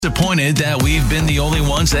Disappointed that we've been the only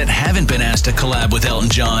ones that haven't been asked to collab with Elton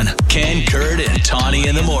John. Ken, Kurt, and Tawny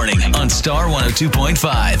in the morning on Star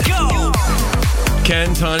 102.5. Go!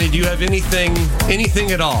 Ken, Tawny, do you have anything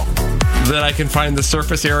at all that I can find the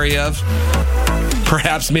surface area of?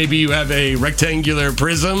 Perhaps maybe you have a rectangular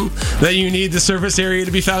prism that you need the surface area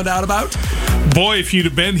to be found out about? Boy, if you'd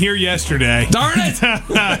have been here yesterday. Darn it!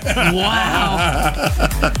 Wow.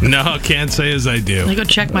 No, can't say as I do. Let me go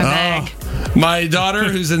check my bag. My daughter,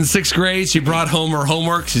 who's in 6th grade, she brought home her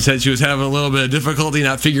homework. She said she was having a little bit of difficulty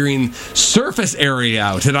not figuring surface area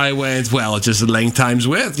out. And I went, well, it's just length times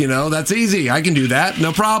width. That's easy. I can do that.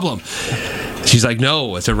 No problem. She's like,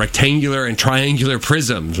 no, it's a rectangular and triangular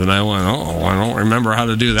prisms. And I went, I don't remember how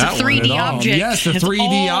to do that one. It's a 3D object. Yes, a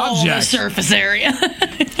 3D object. The surface area.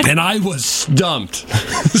 And I was stumped.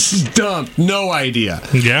 No idea.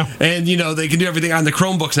 Yeah. And, they can do everything on the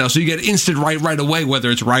Chromebooks now, so you get instant right away,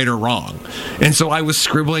 whether it's right or wrong. And so I was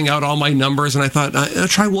scribbling out all my numbers, and I thought,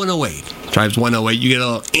 try 108. Tries 108, you get a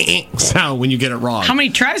little sound when you get it wrong. How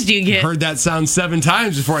many tries do you get? Heard that sound 7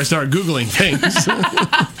 times before I started Googling things.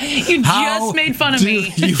 You just made fun of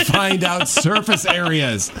me. You find out surface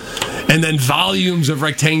areas and then volumes of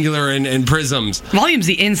rectangular and prisms. Volume's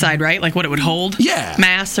the inside, right? Like what it would hold? Yeah.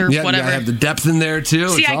 Mass or whatever. Yeah, you have the depth in there, too.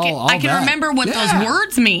 See, it's I can remember what those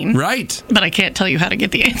words mean. Right. But I can't tell you how to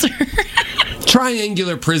get the answer.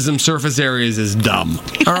 Triangular prism surface areas is dumb.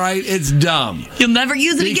 All right, it's dumb. You'll never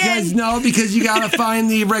use it again. Because you gotta find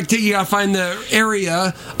the rectangle. You gotta find the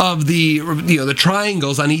area of the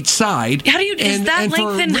triangles on each side. How do you? Is that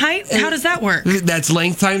length and height? How does that work? That's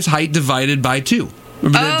length times height divided by 2.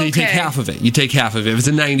 They take half of it. You take half of it. It's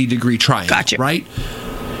a 90-degree triangle. Gotcha. Right.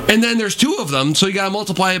 And then there's 2 of them, so you gotta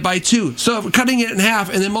multiply it by 2. So cutting it in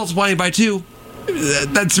half and then multiplying it by 2,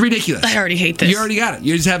 that's ridiculous. I already hate this. You already got it.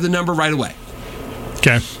 You just have the number right away.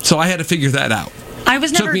 Okay. So I had to figure that out. I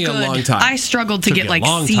was never good. Took me a long time. I struggled to get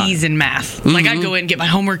C's in math. Mm-hmm. Like I'd go in, get my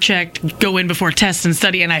homework checked, go in before tests and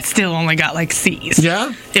study, and I still only got C's.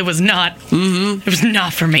 Yeah? It was not. Mm-hmm. It was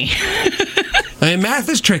not for me. Math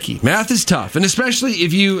is tricky. Math is tough, and especially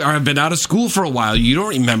if you have been out of school for a while, you don't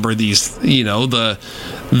remember these. The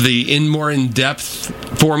more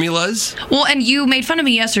in-depth formulas. Well, and you made fun of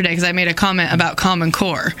me yesterday because I made a comment about Common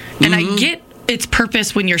Core, and I get its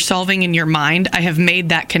purpose when you're solving in your mind. I have made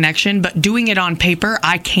that connection, but doing it on paper,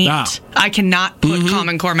 I can't. I cannot put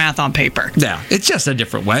Common Core math on paper. Yeah, it's just a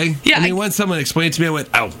different way. Yeah, when someone explained it to me, I went,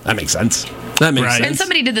 oh, that makes sense. That makes sense. And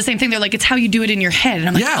somebody did the same thing. They're like, it's how you do it in your head. And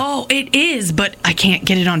I'm like, oh, it is, but I can't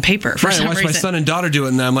get it on paper for some reason. I watched my son and daughter do it,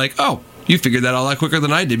 and I'm like, oh, you figured that all out quicker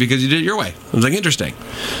than I did because you did it your way. I was like, interesting.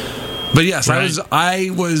 But yes, right. I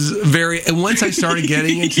was very, and once I started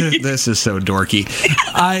getting into, this is so dorky,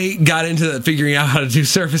 I got into figuring out how to do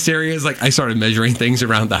surface areas. Like I started measuring things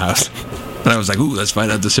around the house. And I was like, ooh, let's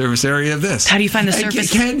find out the surface area of this. How do you find the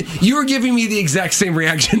surface? Ken, you were giving me the exact same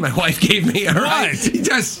reaction my wife gave me, all right?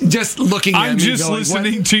 Just looking at me. I'm just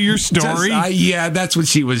listening to your story. Yeah, that's what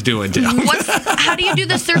she was doing, too. How do you do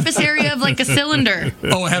the surface area of a cylinder?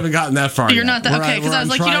 Oh, I haven't gotten that far You're yet. not that, okay, because I was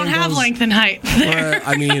like, you don't have length and height there.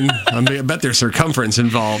 I bet there's circumference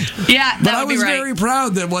involved. Yeah, but I was very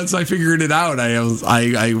proud that once I figured it out, I was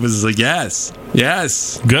like, yes.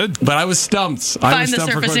 Good. But I was stumped. Find the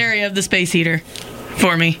surface area of the space heater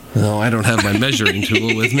for me. No, I don't have my measuring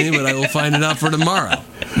tool with me, but I will find it out for tomorrow.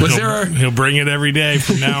 He'll bring it every day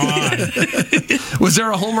from now on. Was there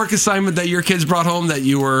a homework assignment that your kids brought home that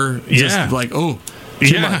you were just like, oh,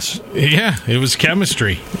 too much? Yeah, it was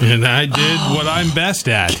chemistry. And I did what I'm best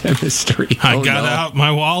at. Chemistry. I got out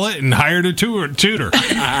my wallet and hired a tutor.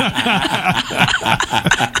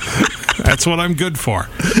 That's what I'm good for.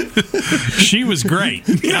 She was great.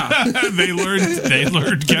 Yeah. They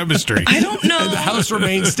learned chemistry. I don't know. And the house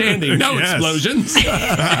remained standing. No explosions.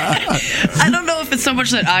 I don't know if it's so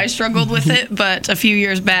much that I struggled with it, but a few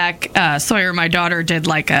years back, Sawyer, my daughter, did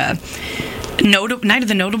a Night of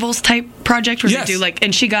the Notables type project where they do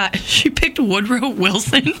and she picked Woodrow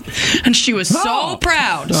Wilson and she was so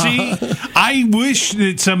proud. See, I wish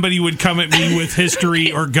that somebody would come at me with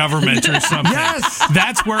history or government or something. Yes.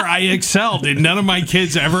 That's where I excelled, and none of my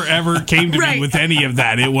kids ever came to me with any of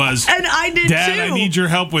that. It was, and I did Dad, too. I need your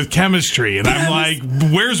help with chemistry. And I'm like,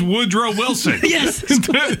 where's Woodrow Wilson? Yes.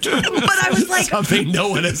 But I was like, something no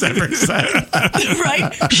one has ever said.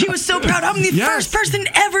 Right? She was so proud. I'm the first person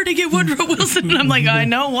ever to get Woodrow Wilson. And I'm like, I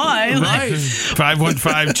know why. Right.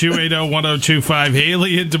 515-280-1025.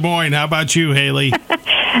 Haley in Des Moines. How about you, Haley?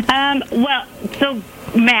 So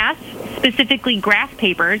math, specifically graph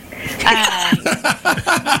papers.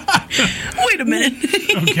 Wait a minute.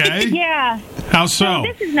 Okay. Yeah. How so?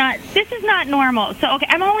 This is not normal. So, okay,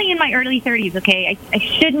 I'm only in my early 30s, okay? I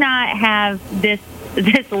should not have this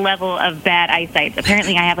level of bad eyesight.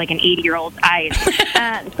 Apparently, I have like an 80-year-old's eyes.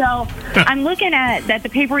 So I'm looking at the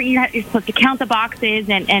paper. You're supposed to count the boxes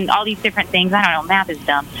and all these different things. I don't know. Math is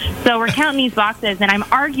dumb. So we're counting these boxes, and I'm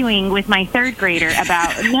arguing with my third grader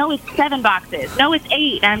about, no, it's 7 boxes. No, it's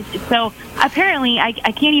 8. So apparently, I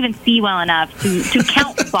can't even see well enough to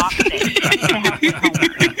count boxes to help with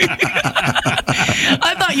homework.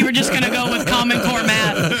 I thought you were just going to go with Common Core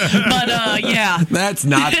math, but yeah. That's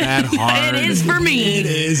not that hard. It is for me. It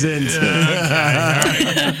isn't.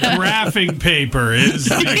 Okay. Graphing paper is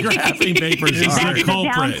the The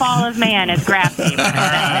culprit. downfall of man is graph paper.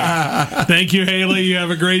 Thank you, Haley. You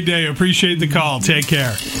have a great day. Appreciate the call. Take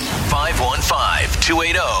care.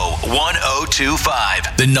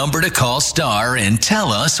 515-280-1025. The number to call Star and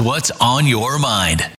tell us what's on your mind.